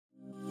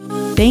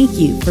Thank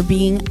you for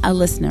being a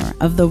listener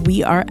of the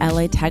We Are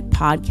LA Tech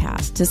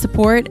podcast. To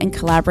support and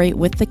collaborate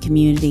with the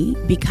community,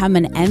 become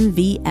an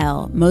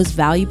MVL Most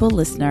Valuable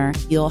Listener.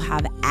 You'll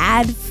have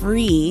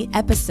ad-free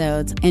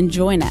episodes and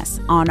join us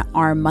on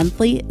our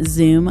monthly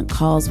Zoom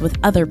calls with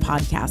other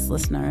podcast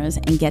listeners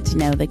and get to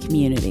know the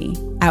community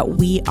at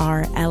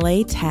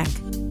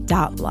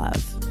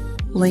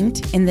wearelatech.love.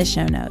 Linked in the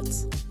show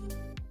notes.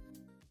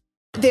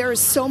 There's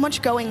so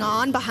much going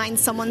on behind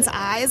someone's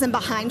eyes and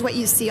behind what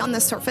you see on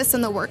the surface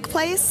in the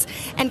workplace,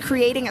 and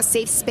creating a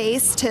safe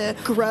space to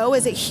grow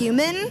as a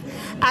human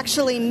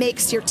actually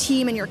makes your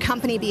team and your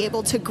company be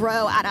able to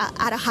grow at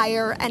a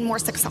higher and more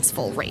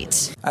successful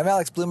rate. I'm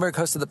Alex Bloomberg,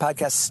 host of the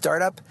podcast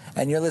Startup,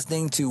 and you're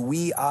listening to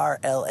We Are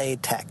LA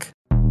Tech.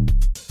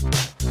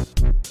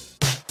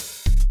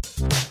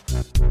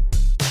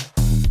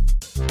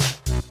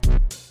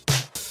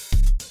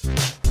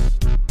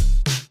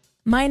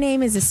 My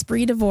name is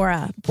Esprit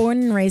Devora,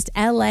 born and raised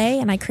LA,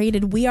 and I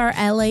created We Are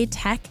LA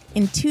Tech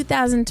in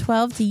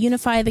 2012 to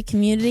unify the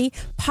community.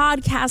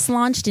 Podcast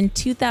launched in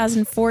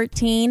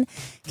 2014,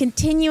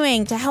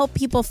 continuing to help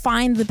people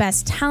find the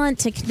best talent,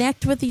 to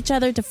connect with each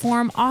other, to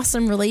form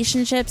awesome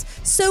relationships.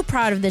 So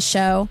proud of this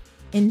show.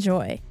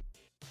 Enjoy.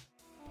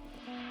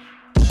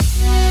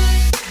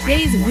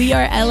 Today's We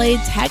Are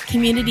LA Tech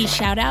community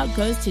shout out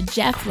goes to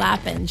Jeff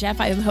Lappin. Jeff,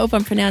 I hope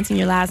I'm pronouncing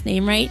your last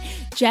name right.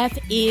 Jeff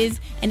is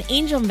an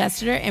angel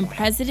investor and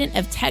president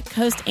of Tech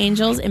Coast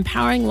Angels,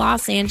 empowering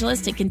Los Angeles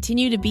to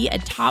continue to be a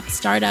top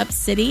startup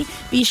city.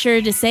 Be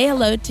sure to say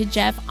hello to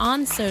Jeff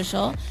on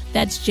social.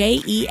 That's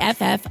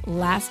Jeff,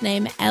 last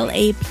name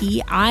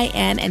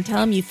Lapin, and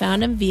tell him you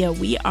found him via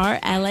We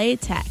Are LA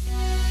Tech.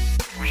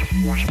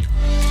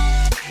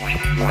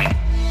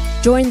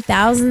 Join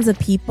thousands of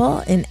people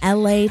in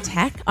LA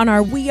Tech on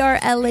our We Are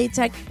LA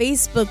Tech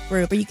Facebook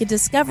group, where you can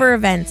discover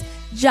events,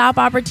 job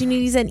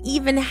opportunities, and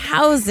even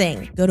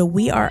housing. Go to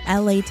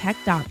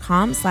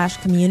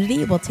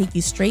wearelatech.com/community. We'll take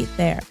you straight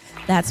there.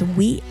 That's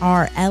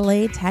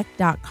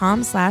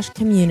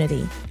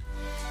wearelatech.com/community.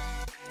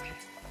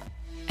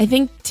 I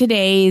think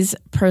today's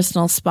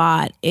personal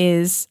spot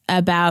is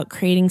about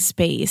creating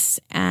space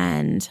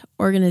and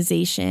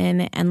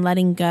organization and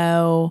letting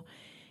go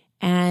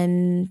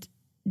and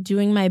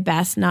doing my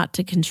best not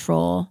to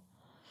control.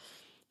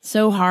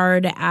 So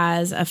hard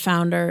as a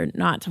founder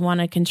not to want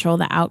to control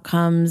the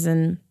outcomes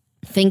and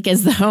think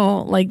as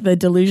though like the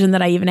delusion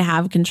that I even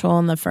have control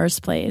in the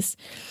first place.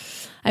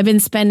 I've been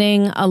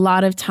spending a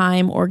lot of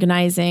time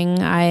organizing.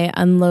 I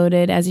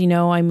unloaded, as you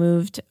know, I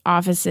moved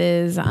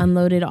offices,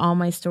 unloaded all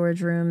my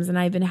storage rooms, and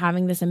I've been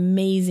having this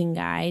amazing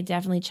guy,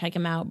 definitely check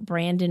him out,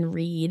 Brandon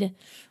Reed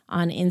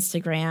on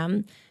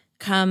Instagram,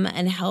 come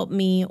and help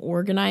me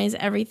organize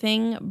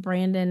everything.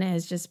 Brandon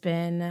has just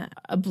been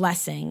a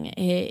blessing.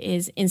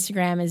 His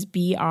Instagram is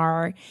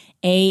BRANDON,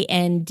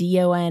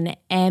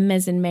 M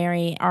as in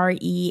Mary,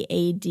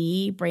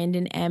 READ,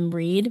 Brandon M.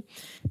 Reed.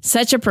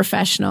 Such a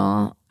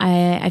professional.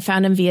 I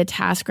found him via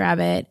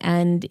TaskRabbit,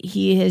 and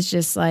he has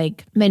just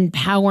like been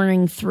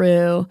powering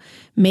through,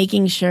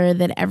 making sure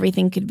that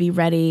everything could be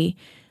ready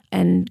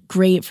and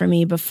great for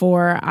me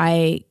before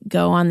I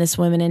go on this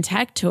Women in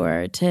Tech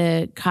tour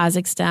to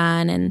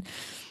Kazakhstan and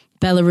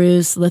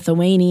Belarus,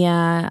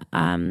 Lithuania,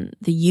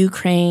 the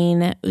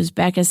Ukraine,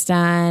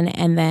 Uzbekistan,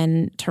 and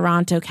then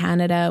Toronto,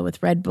 Canada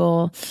with Red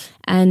Bull.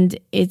 And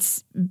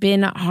it's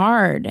been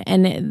hard.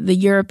 And the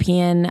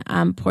European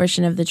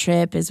portion of the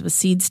trip is with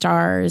Seed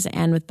Stars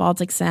and with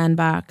Baltic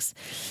Sandbox.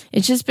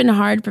 It's just been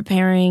hard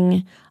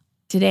preparing.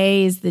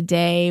 Today is the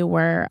day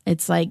where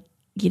it's like,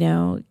 you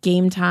know,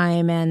 game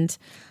time, and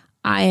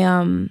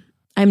I'm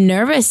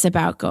nervous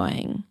about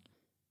going.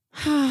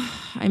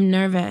 I'm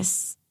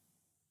nervous.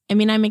 I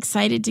mean, I'm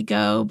excited to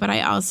go, but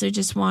I also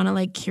just want to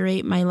like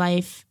curate my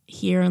life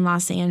here in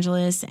Los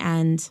Angeles,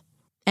 and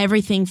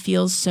everything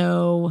feels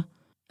so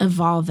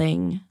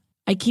evolving.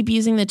 I keep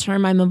using the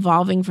term I'm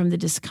evolving from the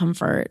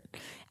discomfort,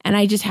 and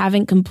I just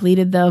haven't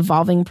completed the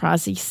evolving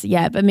process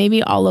yet, but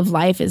maybe all of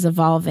life is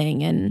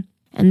evolving, and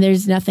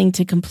there's nothing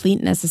to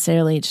complete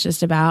necessarily. It's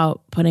just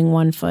about putting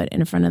one foot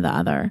in front of the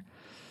other.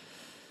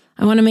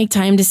 I want to make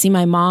time to see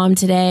my mom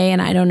today,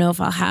 and I don't know if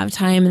I'll have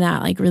time, and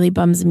that like really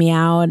bums me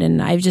out. And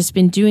I've just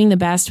been doing the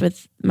best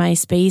with my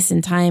space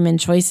and time and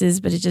choices,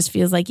 but it just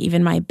feels like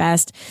even my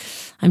best,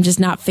 I'm just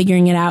not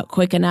figuring it out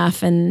quick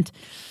enough. And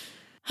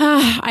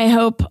I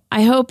hope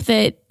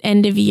that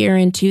end of year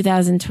in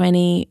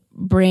 2020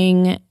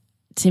 bring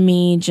to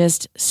me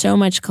just so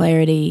much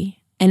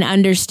clarity and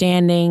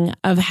understanding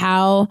of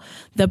how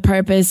the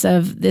purpose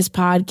of this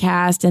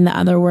podcast and the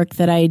other work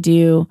that I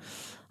do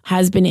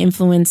has been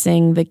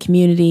influencing the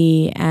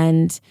community.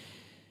 And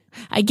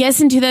I guess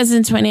in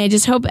 2020, I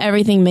just hope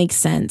everything makes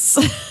sense.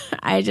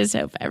 I just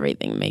hope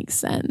everything makes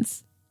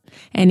sense.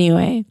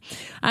 Anyway,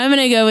 I'm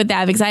going to go with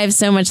that because I have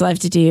so much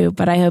left to do,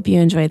 but I hope you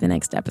enjoy the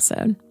next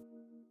episode.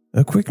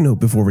 A quick note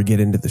before we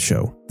get into the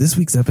show. This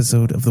week's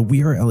episode of the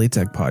We Are LA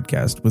Tech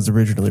podcast was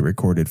originally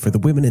recorded for the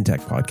Women in Tech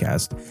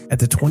podcast at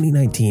the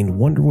 2019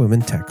 Wonder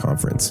Woman Tech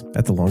Conference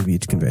at the Long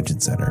Beach Convention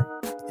Center.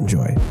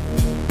 Enjoy.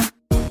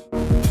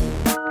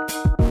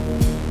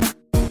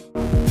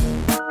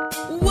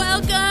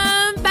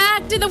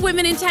 the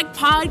Women in Tech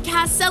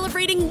podcast,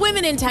 celebrating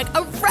women in tech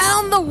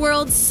around the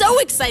world. So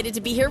excited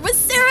to be here with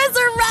Sarah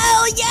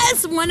Zurell.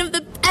 Yes, one of the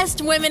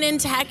best women in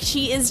tech.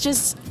 She is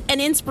just an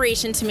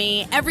inspiration to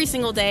me every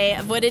single day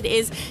of what it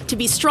is to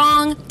be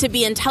strong, to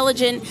be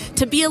intelligent,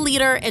 to be a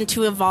leader, and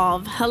to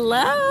evolve.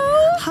 Hello.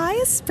 Hi,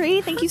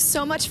 Esprit. Thank you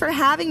so much for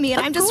having me.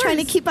 And I'm just trying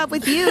to keep up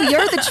with you.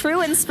 You're the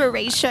true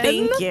inspiration.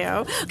 Thank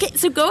you. Okay,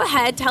 so go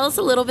ahead. Tell us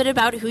a little bit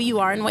about who you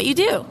are and what you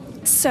do.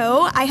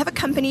 So I have a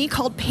company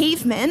called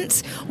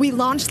Pavemint. We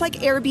launched like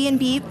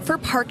Airbnb for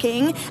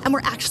parking, and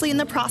we're actually in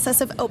the process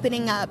of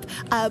opening up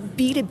a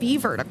B2B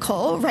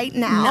vertical right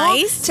now.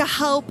 Nice. To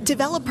help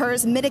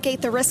developers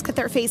mitigate the risk that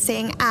they're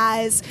facing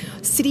as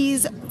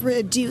cities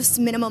reduce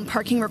minimum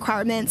parking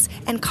requirements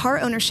and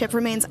car ownership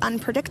remains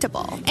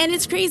unpredictable. And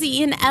it's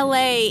crazy. In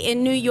LA,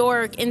 in New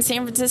York, in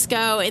San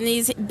Francisco, in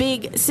these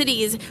big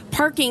cities,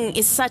 parking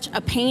is such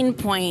a pain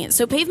point.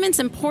 So Pavement's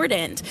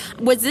important.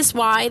 Was this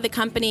why the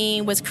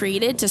company was created,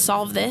 to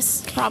solve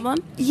this problem?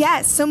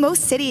 Yes. So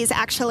most cities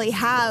actually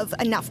have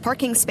enough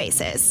parking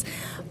spaces,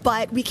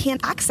 but we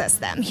can't access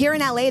them. Here in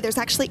LA, there's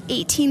actually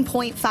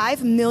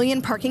 18.5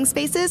 million parking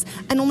spaces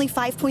and only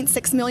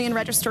 5.6 million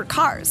registered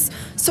cars.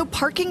 So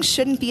parking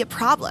shouldn't be a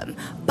problem,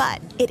 but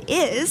it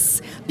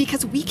is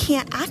because we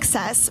can't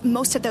access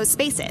most of those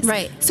spaces.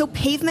 Right. So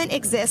Pavement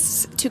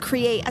exists to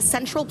create a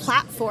central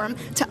platform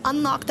to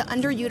unlock the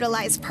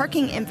underutilized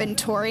parking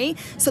inventory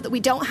so that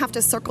we don't have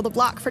to circle the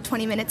block for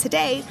 20 minutes a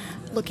day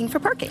looking for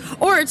parking.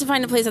 Or to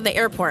find a place at the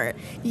airport.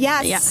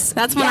 Yes. Yes.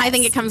 That's when I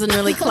think it comes in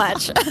really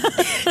clutch.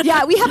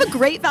 Yeah, we have a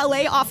great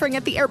valet offering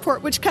at the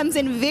airport, which comes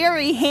in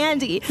very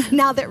handy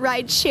now that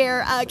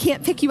rideshare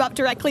can't pick you up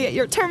directly at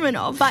your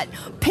terminal. But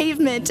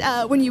Pavement,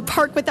 when you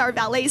park with our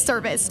valet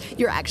service,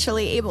 you're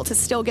actually able to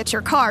still get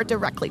your car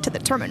directly to the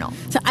terminal.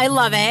 So I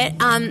love it.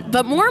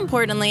 But more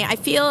importantly, I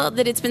feel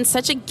that it's been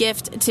such a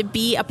gift to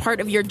be a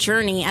part of your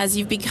journey as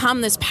you've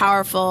become this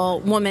powerful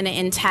woman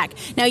in tech.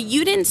 Now,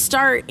 you didn't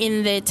start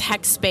in the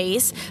tech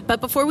space, but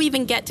before we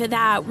even get to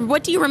that,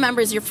 what do you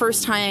remember as your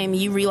first time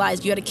you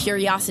realized you had a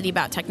curiosity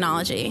about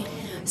technology?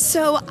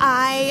 So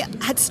I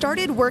had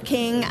started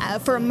working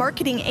for a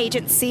marketing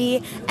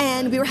agency,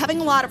 and we were having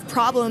a lot of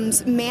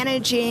problems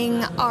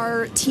managing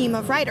our team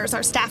of writers,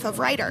 our staff of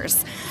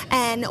writers.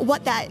 And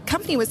what that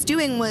company was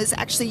doing was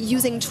actually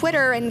using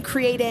Twitter and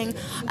creating,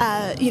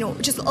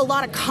 just a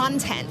lot of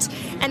content.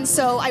 And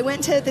so I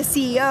went to the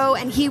CEO,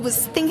 and he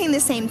was thinking the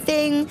same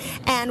thing,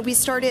 and we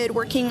started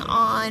working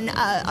on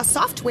a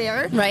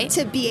software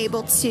to be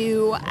able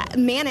to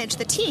manage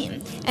the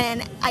team.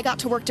 And I got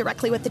to work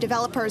directly with the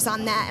developers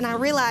on that, and I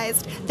realized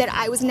that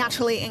I was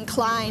naturally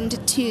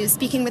inclined to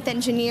speaking with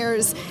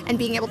engineers and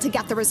being able to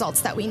get the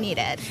results that we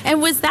needed.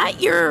 And was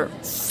that your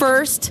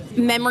first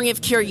memory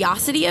of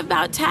curiosity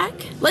about tech?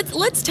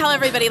 Let's tell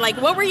everybody,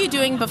 what were you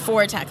doing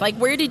before tech?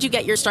 Where did you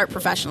get your start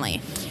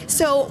professionally?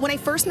 So when I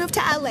first moved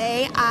to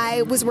LA,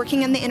 I was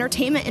working in the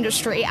entertainment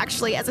industry,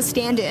 actually as a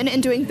stand-in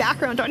and doing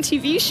background on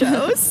TV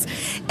shows.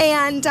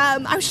 And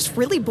I was just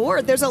really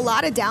bored. There's a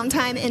lot of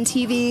downtime in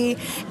TV,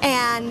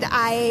 and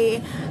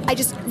I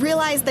just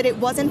realized that it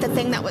wasn't the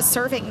thing that was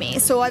serving me.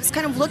 So I was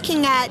kind of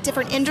looking at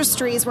different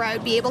industries where I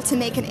would be able to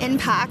make an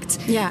impact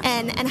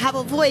and have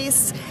a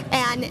voice.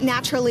 And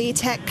naturally,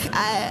 tech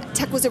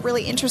was a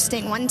really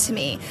interesting one to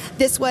me.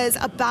 This was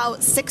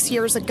about 6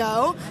 years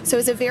ago, so it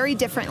was a very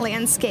different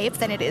landscape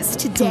than it is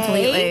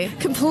today.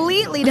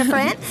 Completely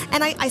different.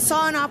 And I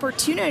saw an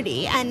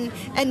opportunity and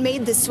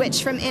made the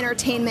switch from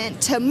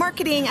entertainment to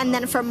marketing, and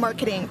then from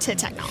marketing to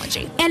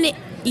technology. And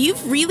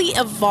you've really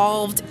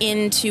evolved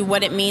into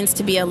what it means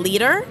to be a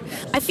leader.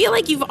 I feel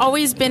like you've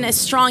always been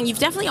you've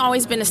definitely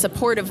always been a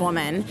supportive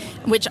woman,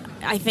 which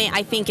I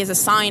think is a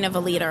sign of a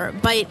leader,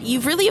 but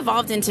you've really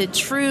evolved into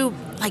true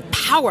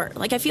power.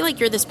 I feel like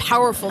you're this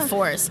powerful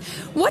force.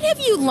 What have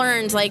you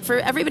learned, for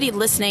everybody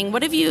listening,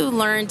 what have you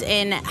learned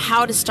in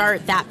how to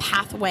start that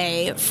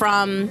pathway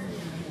from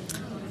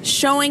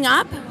showing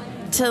up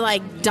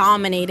to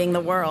dominating the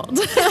world?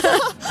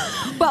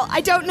 Well,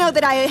 I don't know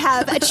that I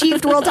have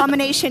achieved world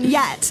domination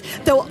yet,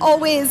 though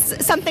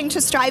always something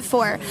to strive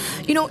for.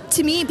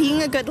 To me,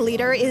 being a good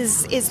leader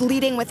is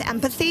leading with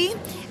empathy.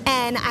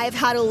 And I've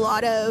had a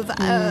lot of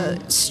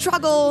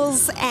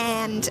struggles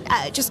and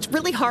just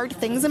really hard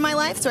things in my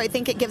life. So I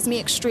think it gives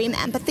me extreme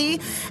empathy.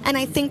 And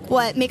I think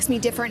what makes me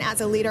different as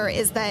a leader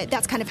is that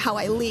that's kind of how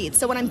I lead.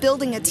 So when I'm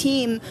building a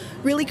team,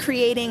 really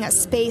creating a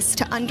space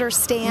to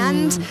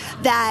understand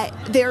that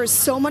there's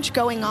so much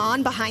going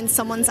on behind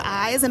someone's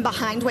eyes and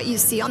behind what you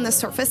see on the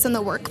surface in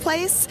the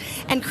workplace,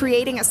 and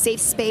creating a safe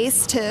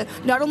space to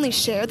not only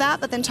share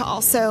that, but then to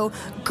also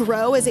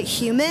grow as a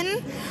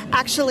human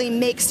actually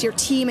makes your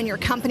team and your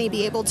company company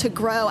be able to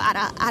grow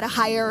at a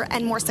higher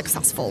and more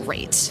successful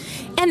rate.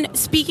 And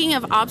speaking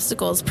of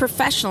obstacles,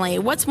 professionally,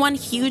 what's one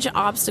huge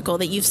obstacle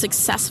that you've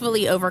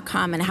successfully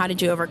overcome, and how did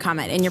you overcome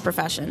it in your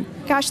profession?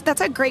 Gosh,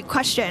 that's a great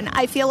question.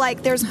 I feel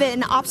like there's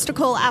been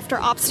obstacle after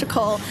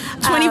obstacle.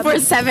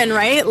 24/7,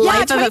 right?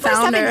 Life of a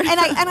founder. And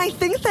I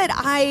think that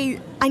I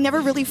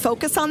never really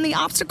focus on the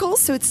obstacles,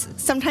 so it's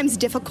sometimes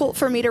difficult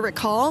for me to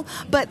recall.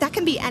 But that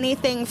can be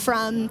anything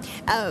from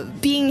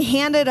being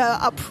handed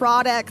a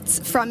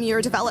product from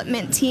your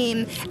development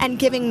team and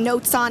giving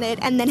notes on it,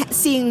 and then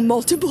seeing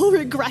multiple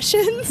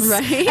regressions,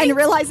 right? And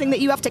realizing that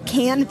you have to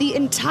can the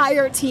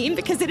entire team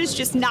because it is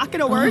just not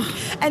going to work,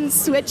 and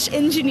switch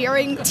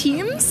engineering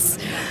teams,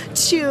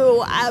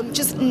 to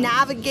just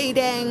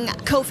navigating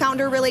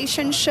co-founder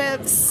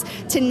relationships,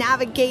 to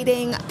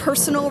navigating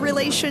personal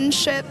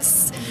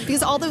relationships,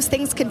 because all those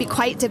things can be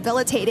quite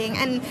debilitating.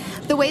 And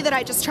the way that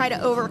I just try to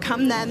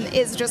overcome them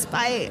is just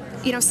by,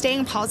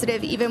 staying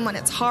positive even when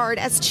it's hard,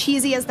 as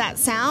cheesy as that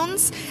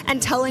sounds,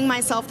 and telling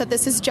myself that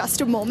this is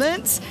just a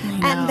moment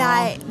and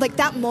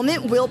that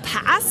moment will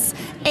pass,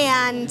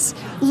 and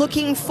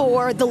looking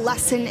for the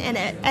lesson in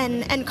it,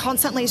 and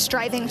constantly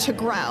striving to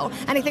grow.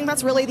 And I think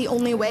that's really the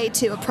only way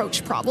to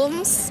approach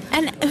problems.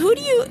 And who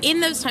do you, in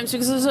those times,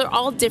 because those are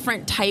all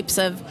different types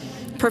of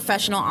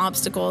professional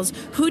obstacles,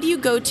 who do you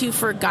go to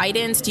for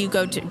guidance? Do you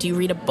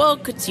read a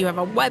book? Do you have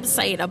a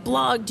website, a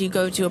blog? Do you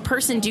go to a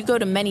person? Do you go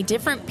to many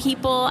different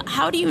people?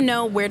 How do you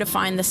know where to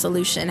find the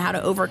solution, how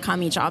to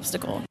overcome each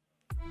obstacle?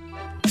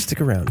 Stick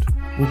around.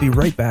 We'll be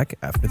right back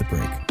after the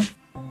break.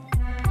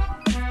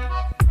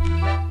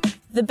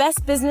 The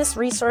best business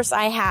resource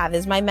I have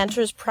is my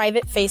mentor's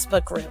private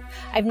Facebook group.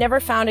 I've never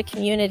found a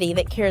community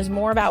that cares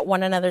more about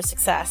one another's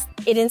success.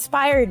 It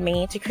inspired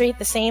me to create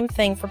the same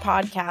thing for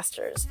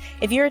podcasters.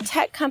 If you're a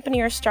tech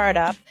company or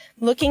startup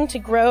looking to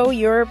grow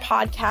your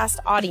podcast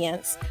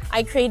audience,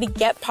 I created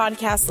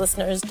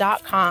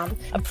getpodcastlisteners.com,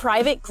 a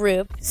private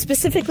group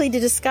specifically to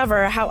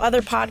discover how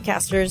other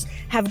podcasters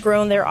have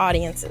grown their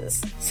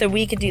audiences, so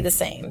we could do the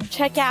same.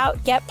 Check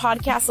out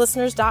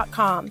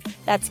getpodcastlisteners.com.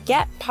 That's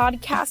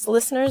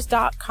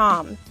getpodcastlisteners.com.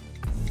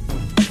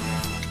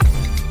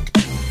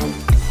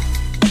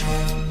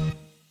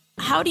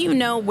 How do you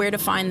know where to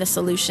find the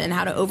solution,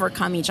 how to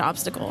overcome each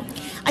obstacle?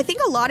 I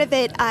think a lot of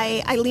it,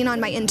 I lean on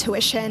my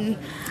intuition.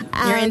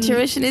 Your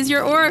intuition is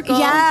your oracle.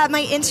 Yeah,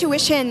 my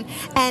intuition,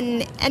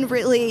 and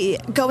really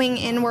going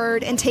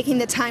inward and taking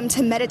the time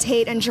to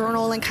meditate and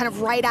journal and kind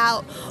of write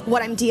out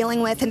what I'm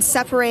dealing with and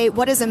separate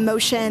what is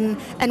emotion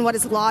and what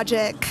is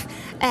logic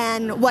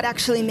and what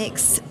actually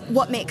makes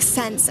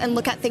sense, and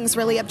look at things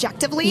really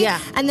objectively.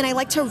 Yeah. And then I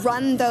like to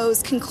run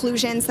those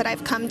conclusions that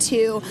I've come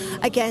to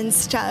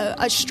against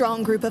a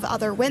strong group of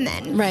other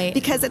women. Right.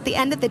 Because at the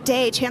end of the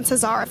day,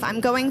 chances are if I'm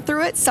going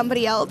through it,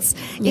 somebody else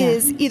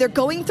is either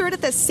going through it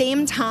at the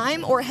same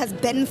time or has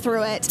been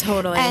through it.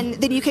 Totally. And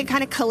then you can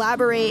kind of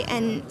collaborate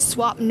and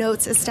swap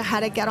notes as to how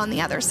to get on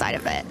the other side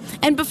of it.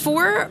 And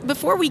before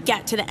we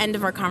get to the end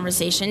of our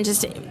conversation,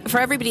 just for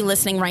everybody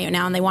listening right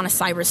now and they want to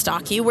cyber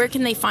stalk you, where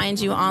can they find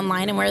you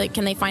online, and where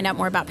can they find out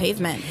more about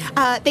Pavement?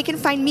 They can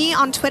find me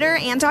on Twitter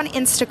and on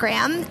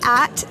Instagram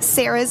at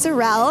Sarah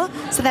Zurell.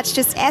 So that's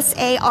just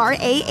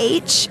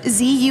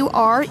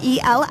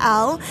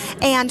SARAHZURELL.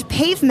 And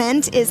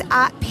Pavement is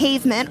at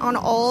Pavement on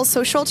all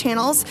social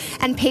channels.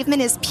 And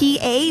Pavement is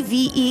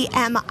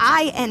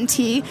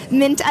PAVEMINT,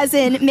 mint as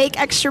in make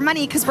extra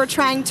money, because we're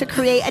trying to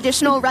create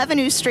additional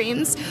revenue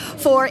streams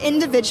for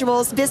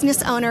individuals,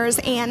 business owners,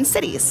 and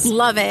cities.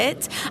 Love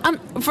it.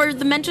 For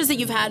the mentors that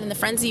you've had and the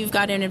friends that you've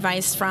gotten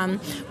advice from,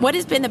 what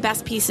has been the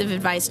best piece of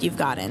advice you've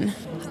gotten?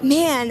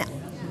 Man,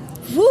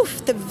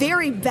 the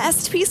very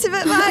best piece of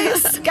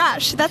advice?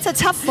 Gosh, that's a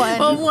tough one.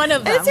 Well, one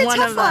of them. It's a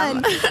tough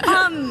one.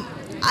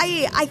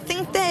 I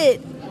think that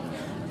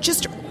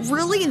just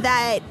really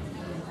that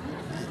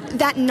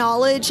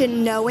knowledge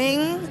and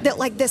knowing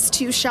that this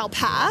too shall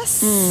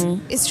pass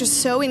is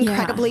just so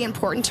incredibly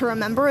important to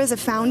remember as a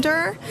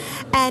founder,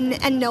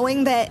 and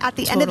knowing that at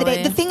the end of the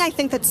day, the thing I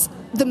think that's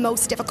the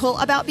most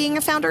difficult about being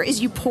a founder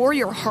is you pour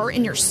your heart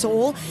and your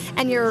soul,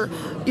 and your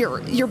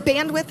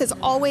bandwidth is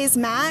always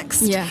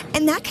maxed. Yeah.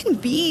 And that can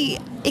be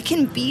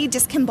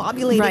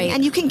discombobulating,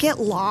 and you can get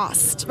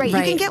lost, right? You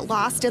can get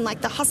lost in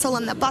the hustle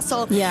and the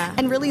bustle,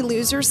 and really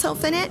lose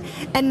yourself in it.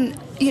 And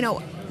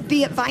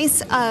the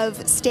advice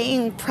of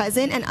staying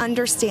present and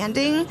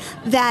understanding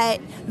that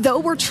though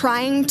we're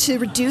trying to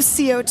reduce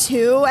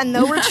CO2 and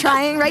though we're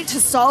trying to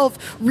solve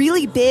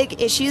really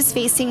big issues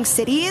facing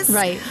cities,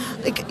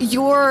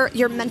 your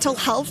mental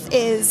health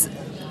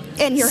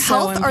and your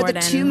health are the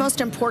two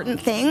most important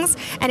things.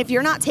 And if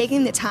you're not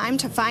taking the time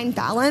to find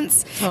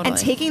balance and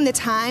taking the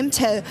time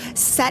to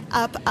set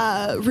up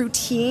a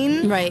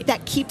routine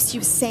that keeps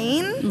you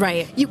sane,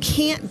 you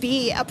can't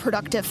be a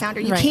productive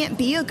founder. You can't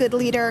be a good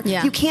leader.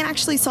 You can't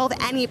actually solve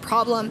any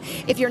problem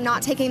if you're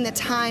not taking the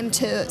time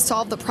to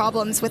solve the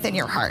problems within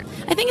your heart.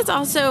 I think it's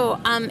also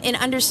in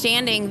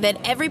understanding that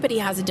everybody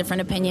has a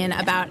different opinion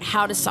about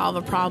how to solve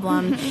a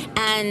problem,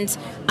 and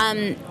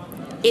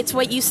it's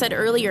what you said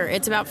earlier.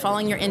 It's about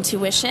following your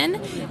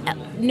intuition.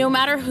 No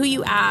matter who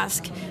you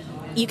ask,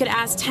 you could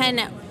ask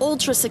 10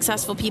 ultra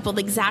successful people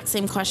the exact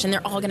same question.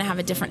 They're all going to have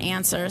a different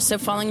answer. So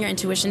following your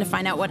intuition to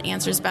find out what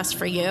answer is best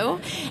for you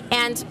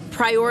and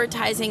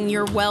prioritizing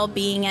your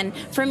well-being. And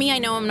for me, I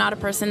know I'm not a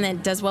person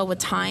that does well with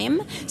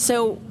time.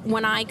 So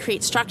when I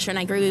create structure, and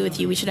I agree with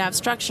you, we should have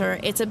structure,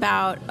 it's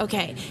about,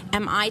 okay,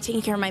 am I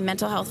taking care of my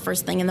mental health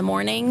first thing in the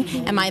morning?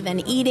 Am I then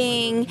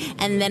eating?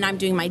 And then I'm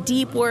doing my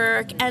deep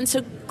work. And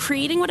so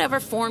creating whatever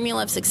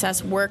formula of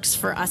success works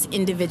for us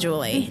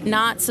individually,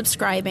 not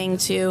subscribing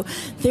to,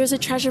 there's a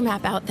treasure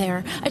map out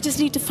there, I just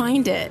need to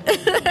find it.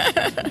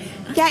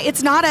 Yeah,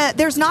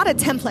 there's not a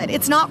template.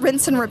 It's not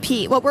rinse and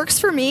repeat. What works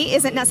for me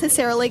isn't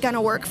necessarily going to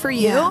work for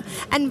you,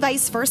 and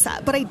vice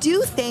versa. But I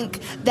do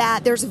think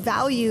that there's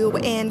value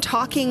in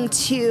talking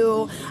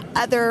to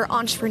other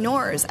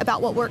entrepreneurs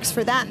about what works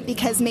for them,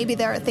 because maybe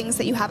there are things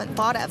that you haven't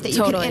thought of that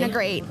you can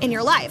integrate in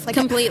your life. Like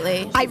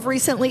completely. I've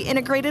recently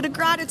integrated a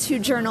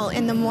gratitude journal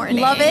in the morning.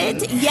 Love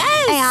it.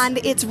 Yes. And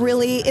it's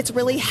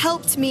really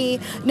helped me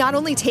not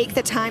only take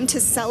the time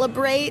to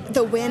celebrate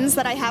the wins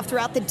that I have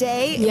throughout the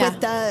day with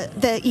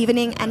the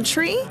evening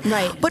entry,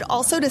 right, but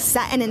also to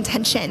set an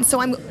intention. So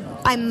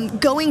I'm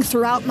going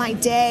throughout my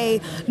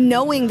day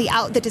knowing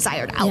the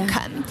desired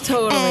outcome.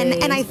 Totally.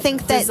 And I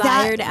think that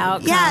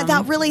outcome. Yeah,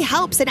 that really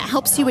helps, and it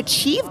helps you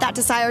achieve that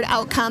desired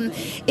outcome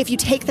if you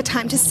take the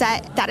time to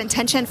set that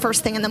intention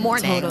first thing in the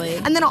morning. Totally.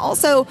 And then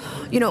also,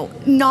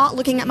 not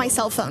looking at my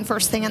cell phone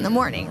first thing in the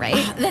morning,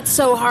 right? That's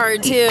so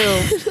hard too.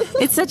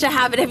 It's such a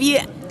habit.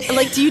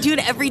 Do you do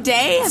it every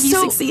day? Have you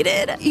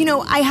succeeded?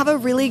 I have a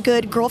really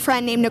good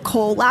girlfriend named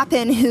Nicole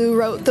Lappin who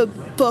wrote the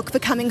book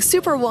Becoming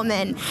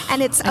Superwoman,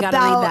 and it's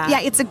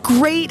it's a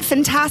great,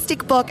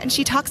 fantastic book, and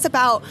she talks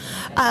about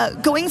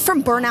going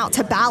from burnout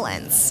to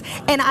balance.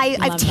 And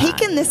I've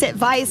taken this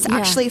advice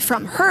actually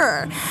from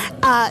her,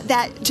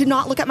 that to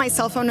not look at my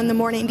cell phone in the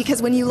morning,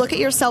 because when you look at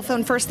your cell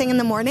phone first thing in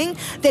the morning,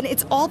 then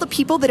it's all the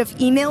people that have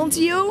emailed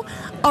you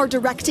are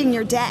directing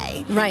your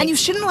day. Right. And you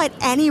shouldn't let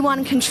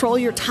anyone control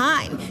your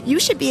time. You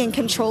should be in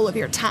control of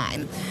your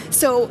time.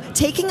 So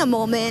taking a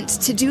moment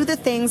to do the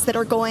things that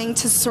are going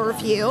to serve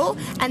you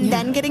and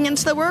then getting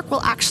into the work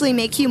will actually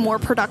make you more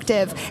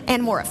productive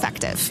and more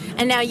effective.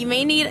 And now you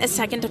may need a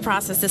second to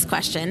process this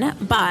question,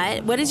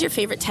 but what is your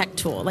favorite tech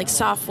tool, like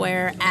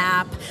software,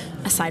 app,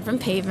 aside from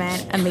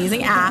Pavemint,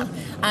 amazing app?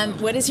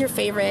 What is your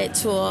favorite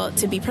tool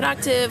to be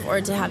productive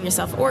or to have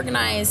yourself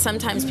organized?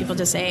 Sometimes people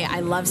just say, I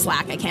love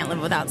Slack. I can't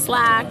live without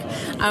Slack.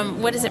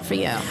 What is it for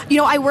you?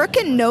 I work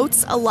in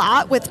Notes a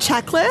lot with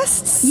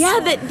checklists. Yeah,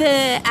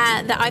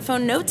 the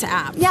iPhone Notes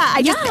app. Yeah,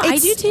 I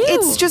do too.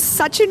 It's just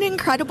such an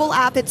incredible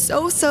app. It's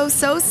so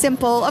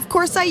simple. Of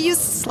course, I use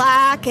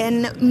Slack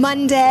and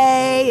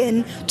Monday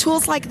and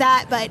tools like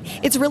that, but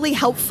it's really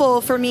helpful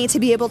for me to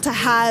be able to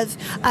have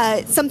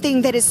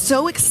something that is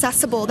so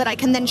accessible that I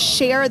can then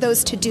share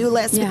those to-do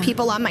lists with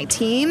people on my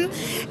team,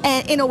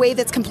 and in a way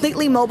that's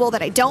completely mobile,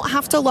 that I don't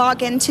have to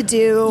log in to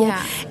do,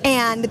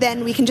 and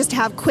then we can just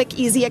have quick,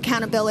 easy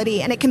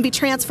accountability, and it can be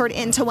transferred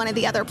into one of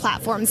the other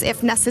platforms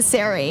if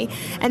necessary.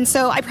 And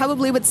so I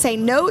probably would say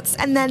Notes,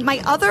 and then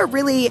my other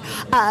really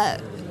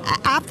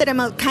app that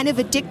I'm kind of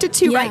addicted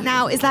to right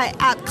now is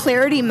that app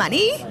Clarity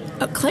Money.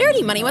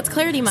 Clarity Money? What's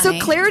Clarity Money?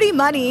 So Clarity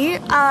Money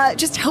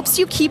just helps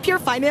you keep your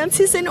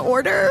finances in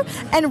order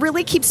and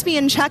really keeps me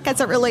in check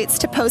as it relates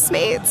to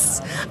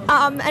Postmates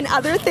and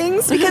other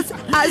things, because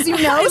as you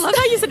know... I love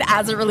how you said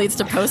as it relates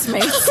to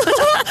Postmates.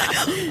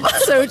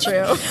 So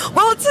true.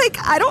 Well, it's like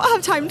I don't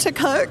have time to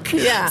cook.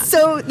 Yeah.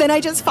 So then I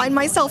just find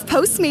myself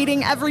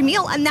Postmating every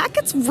meal, and that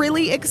gets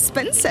really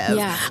expensive.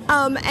 Yeah.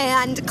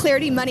 And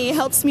Clarity Money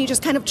helps me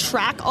just kind of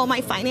track all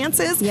my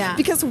finances. Yeah.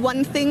 Because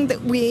one thing that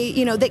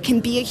that can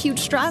be a huge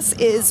stress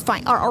is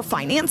our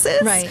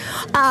finances. Right.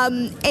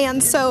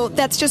 And so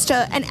that's just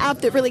an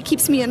app that really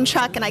keeps me in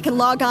check, and I can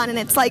log on and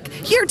it's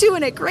like, you're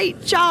doing a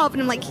great job.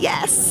 And I'm like,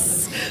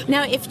 yes.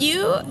 Now, if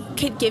you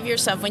could give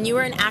yourself, when you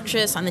were an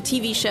actress on the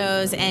TV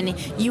shows and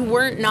you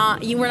were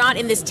not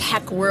in this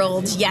tech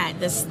world yet,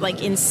 this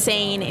like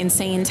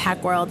insane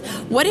tech world,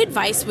 what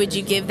advice would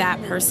you give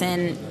that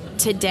person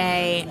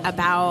today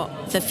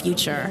about the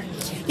future?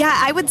 Yeah,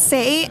 I would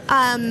say,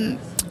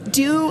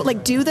 do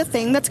the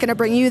thing that's going to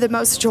bring you the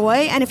most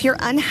joy. And if you're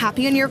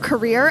unhappy in your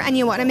career and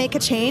you want to make a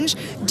change,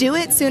 do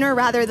it sooner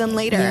rather than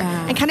later.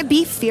 Yeah. And kind of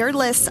be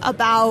fearless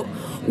about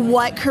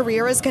what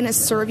career is going to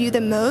serve you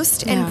the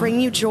most and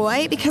bring you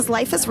joy, because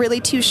life is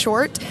really too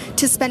short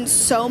to spend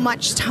so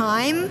much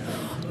time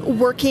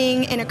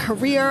working in a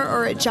career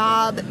or a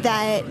job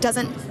that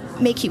doesn't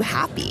make you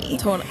happy.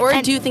 Totally.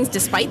 Or do things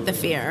despite the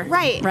fear.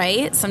 Right.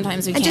 Right?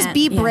 Sometimes we can't. And just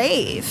be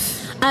brave.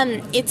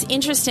 It's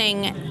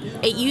interesting.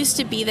 It used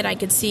to be that I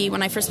could see,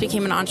 when I first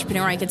became an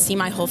entrepreneur, I could see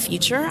my whole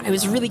future. I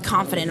was really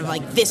confident of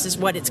like, this is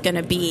what it's going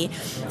to be.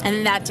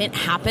 And that didn't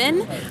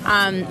happen.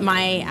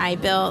 I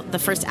built the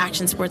first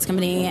action sports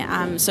company,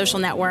 Social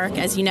Network,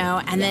 as you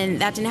know, and then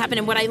that didn't happen.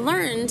 And what I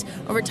learned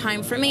over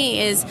time for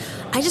me is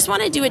I just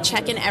want to do a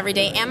check-in every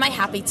day. Am I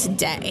happy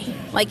today?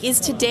 Like, is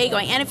today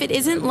going? And if it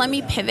isn't, let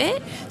me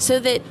pivot so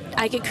that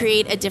I could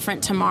create a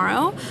different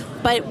tomorrow.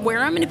 But where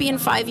I'm going to be in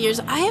 5 years,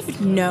 I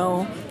have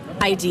no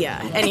idea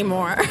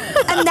anymore.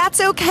 And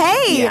that's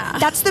okay. Yeah.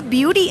 That's the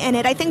beauty in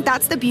it. I think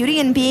that's the beauty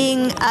in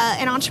being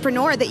an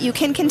entrepreneur, that you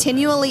can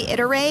continually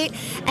iterate.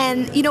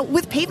 And, you know,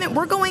 with Pavement,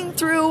 we're going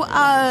through,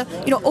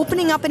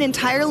 opening up an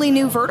entirely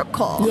new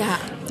vertical. Yeah.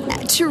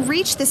 To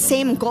reach the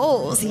same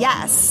goals,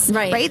 yes.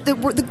 Right?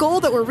 The goal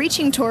that we're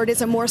reaching toward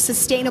is a more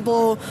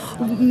sustainable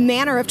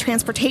manner of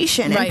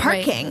transportation and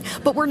parking. Right.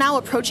 But we're now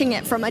approaching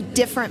it from a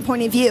different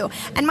point of view.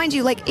 And mind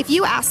you, like, if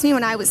you asked me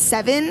when I was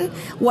 7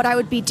 what I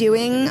would be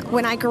doing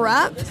when I grew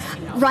up,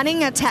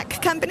 running a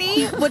tech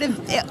company would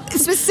have,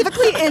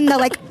 specifically in the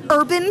like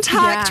urban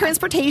tech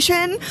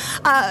transportation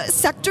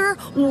sector,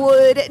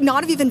 would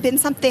not have even been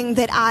something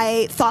that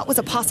I thought was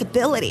a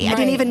possibility. I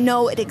didn't even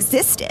know it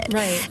existed.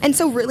 Right. And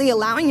so really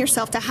allowing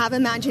yourself to have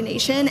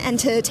imagination and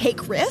to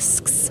take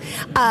risks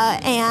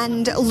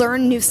and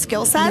learn new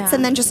skill sets,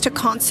 and then just to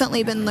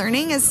constantly been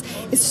learning is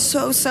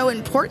so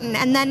important.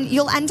 And then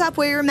you'll end up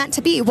where you're meant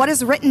to be. What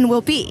is written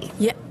will be.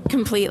 Yeah,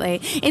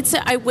 completely.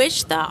 I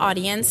wish the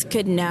audience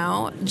could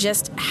know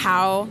just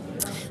how,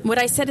 what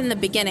I said in the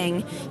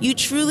beginning, you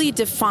truly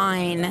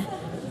define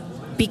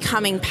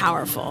becoming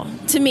powerful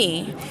to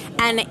me.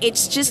 And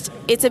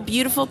it's a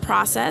beautiful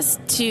process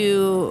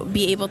to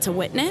be able to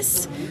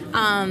witness.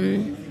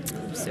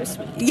 So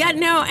sweet. Yeah,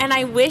 no, and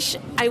I wish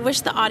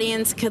the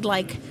audience could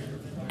like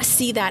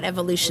see that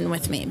evolution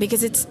with me,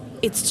 because it's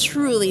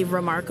truly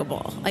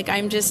remarkable. Like, how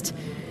do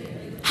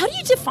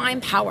you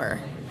define power?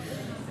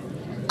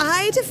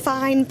 I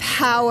define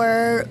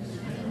power.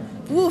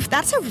 Oof,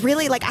 that's a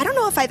really, I don't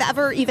know if I've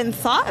ever even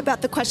thought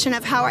about the question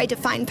of how I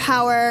define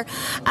power.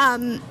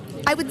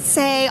 I would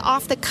say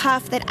off the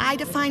cuff that I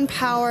define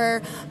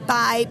power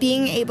by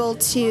being able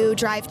to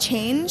drive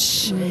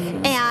change.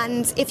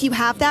 And if you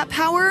have that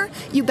power,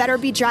 you better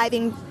be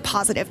driving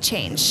positive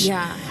change.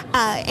 Yeah.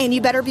 And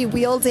you better be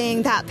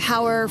wielding that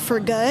power for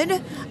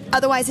good.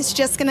 Otherwise, it's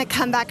just going to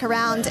come back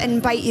around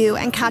and bite you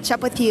and catch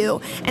up with you.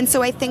 And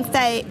so I think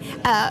that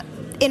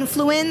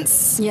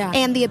influence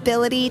and the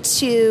ability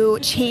to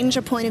change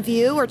a point of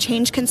view or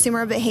change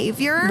consumer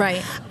behavior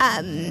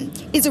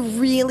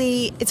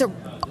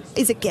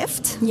is a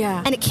gift,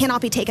 and it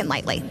cannot be taken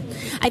lightly.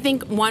 I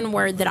think one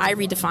word that I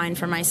redefined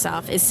for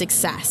myself is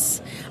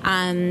success.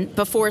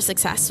 Before,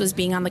 success was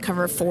being on the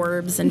cover of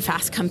Forbes and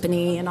Fast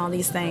Company and all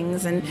these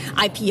things and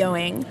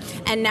IPOing.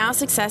 And now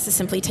success is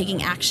simply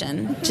taking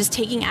action, just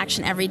taking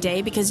action every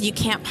day, because you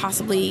can't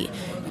possibly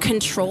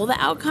control the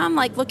outcome.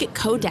 Like, look at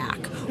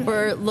Kodak,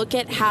 or look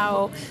at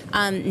how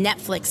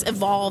Netflix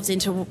evolved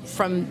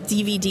from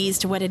DVDs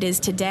to what it is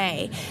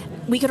today.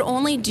 We could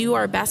only do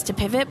our best to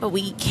pivot, but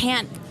we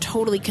can't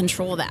totally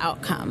control the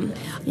outcome.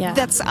 Yeah,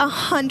 that's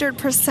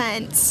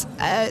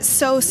 100%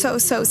 so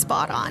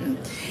spot on.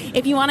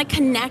 If you want to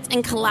connect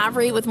and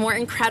collaborate with more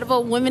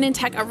incredible women in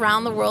tech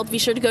around the world, be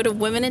sure to go to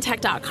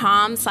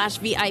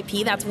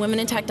womenintech.com/VIP. That's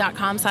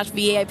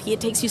womenintech.com/VIP.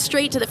 It takes you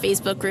straight to the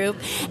Facebook group.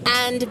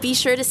 And be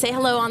sure to say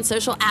hello on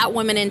social at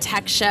Women in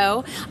Tech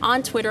Show,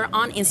 on Twitter,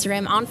 on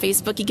Instagram, on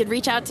Facebook. You could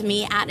reach out to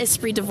me at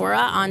Esprit Devora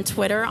on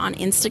Twitter, on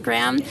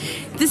Instagram.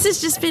 This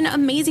has just been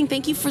amazing.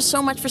 Thank you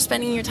so much for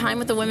spending your time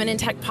with the Women in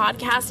Tech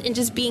podcast and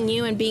just being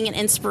you and being an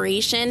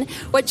inspiration.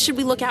 What should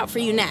we look out for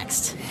you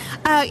next?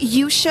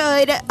 You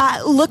should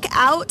look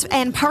out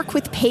and park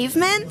with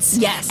Pavement.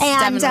 Yes,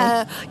 and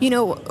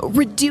definitely.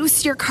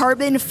 Reduce your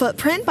carbon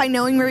footprint by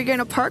knowing where you're going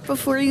to park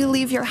before you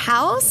leave your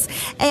house,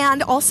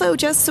 and also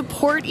just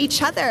support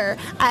each other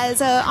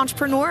as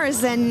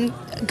entrepreneurs and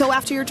go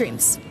after your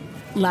dreams.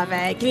 Love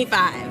it. Give me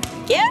 5.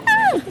 Yeah.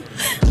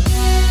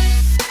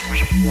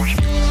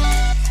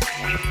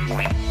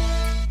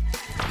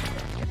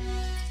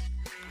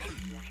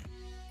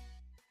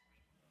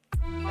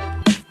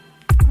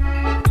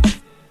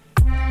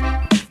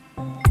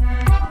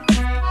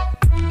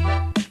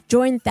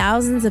 Join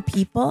thousands of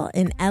people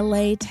in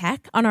LA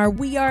Tech on our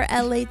We Are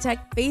LA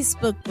Tech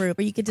Facebook group,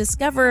 where you can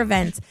discover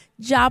events,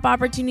 job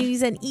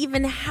opportunities, and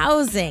even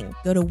housing.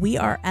 Go to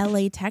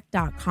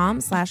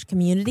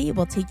wearelatech.com/community.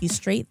 We'll take you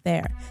straight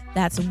there.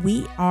 That's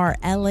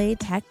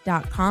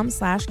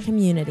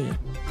wearelatech.com/community.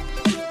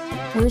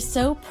 We're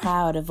so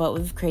proud of what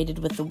we've created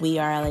with the We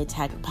Are LA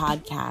Tech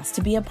podcast.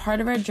 To be a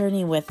part of our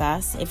journey with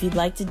us, if you'd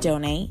like to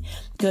donate,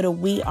 go to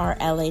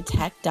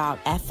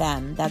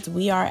wearelatech.fm. That's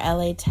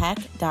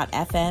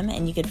wearelatech.fm,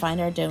 and you can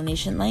find our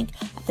donation link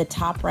at the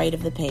top right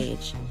of the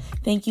page.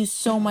 Thank you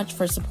so much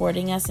for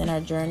supporting us in our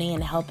journey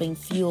and helping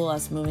fuel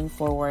us moving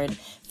forward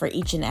for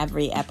each and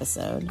every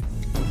episode.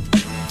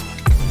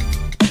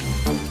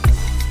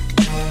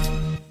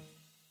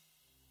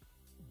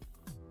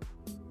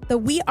 The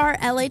We Are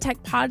LA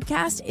Tech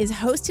podcast is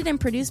hosted and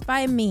produced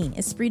by me,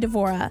 Esprit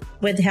Devora,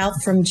 with help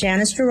from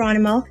Janice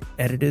Geronimo.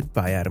 Edited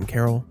by Adam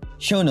Carroll.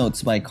 Show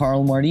notes by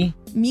Carl Marty.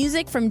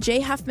 Music from Jay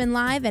Huffman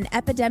Live and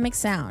Epidemic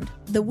Sound.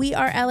 The We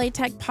Are LA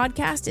Tech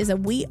podcast is a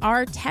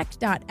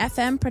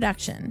wearetech.fm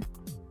production.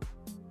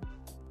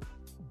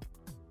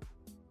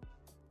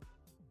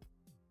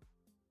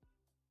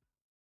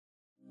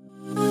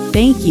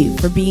 Thank you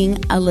for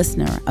being a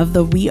listener of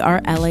the We Are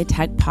LA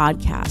Tech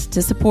podcast.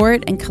 To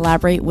support and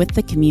collaborate with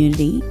the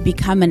community,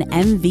 become an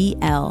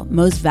MVL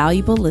Most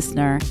Valuable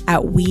Listener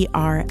at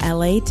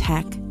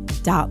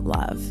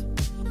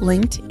wearelatech.love.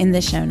 Linked in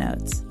the show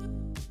notes.